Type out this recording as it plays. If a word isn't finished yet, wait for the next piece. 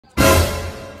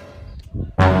Who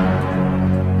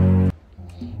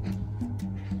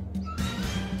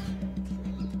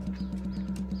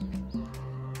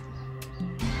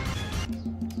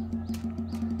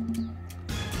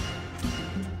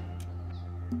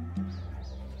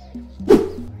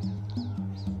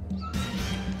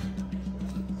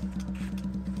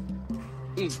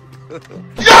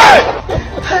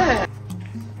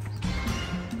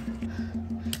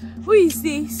is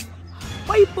this?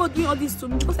 Why you both doing all this to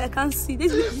me? Because I can't see.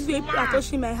 This is people are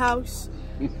touching my house.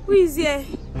 Who is here?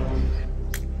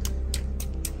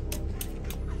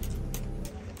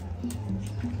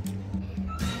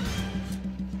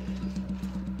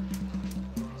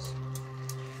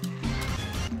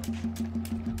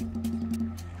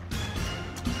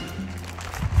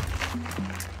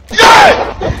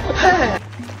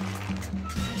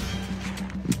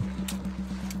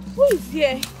 Who is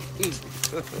here?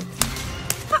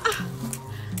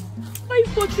 Why are you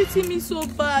both treating me so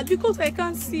bad? Because I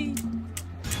can't see.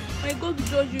 My God will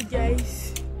judge you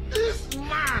guys. This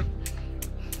man!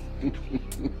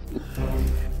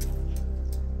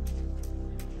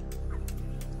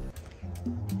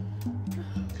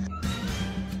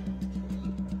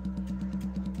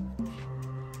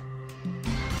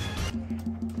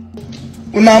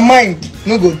 Una mind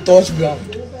no go touch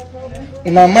ground.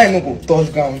 Una mind no go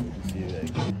touch ground.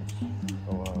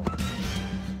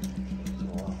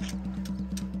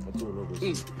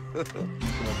 Some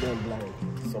of them blind,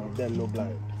 some of them no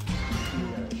blind.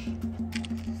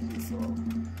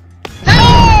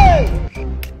 Hey!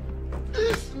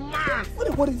 This man!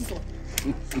 What is this one?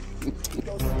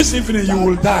 This evening you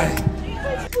will die.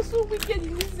 People so wicked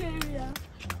in this area.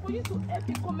 For you to help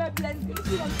me come and blend, you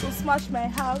still want to smash my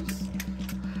house.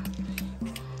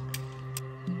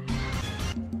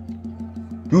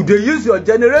 You dey use your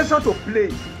generation to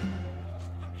play.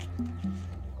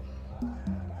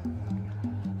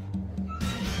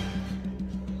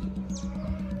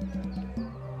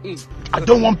 I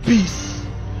don't want peace.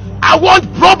 I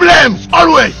want problems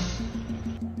always.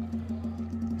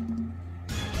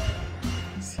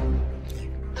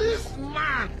 This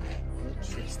man.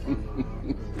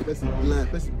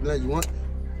 Person blind. You want?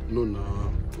 No, nah.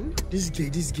 This gay.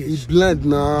 He blind,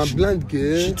 nah. Blind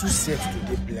gay. She too safe to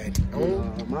get blind.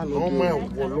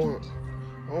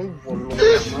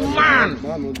 This man.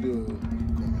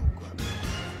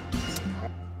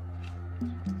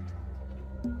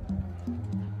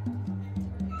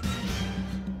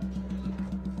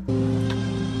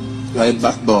 You are a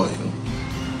bad boy.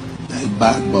 You are a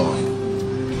bad boy.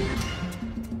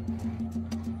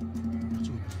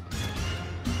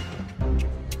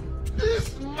 This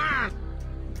man.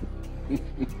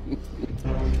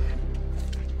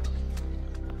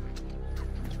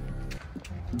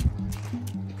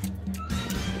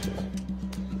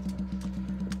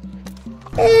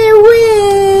 Who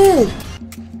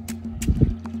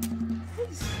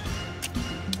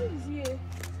is here?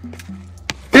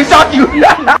 It's not you.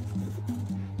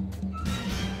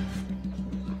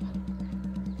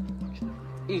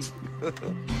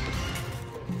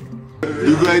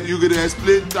 You gonna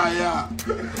explain tire.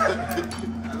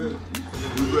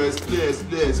 You go explain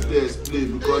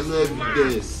because no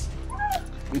evidence.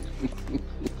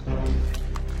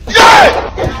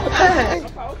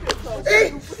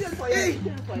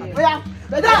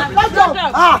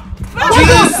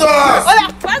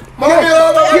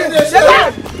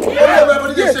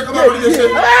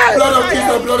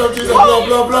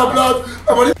 Blood.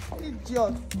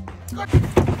 Idiot.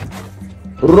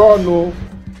 Run, no.